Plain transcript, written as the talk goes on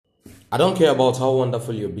I don't care about how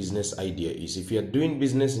wonderful your business idea is. If you're doing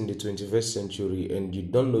business in the 21st century and you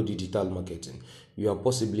don't know digital marketing, you are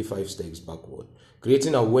possibly 5 steps backward.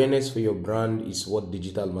 Creating awareness for your brand is what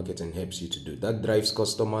digital marketing helps you to do. That drives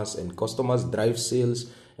customers, and customers drive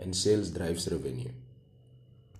sales, and sales drives revenue.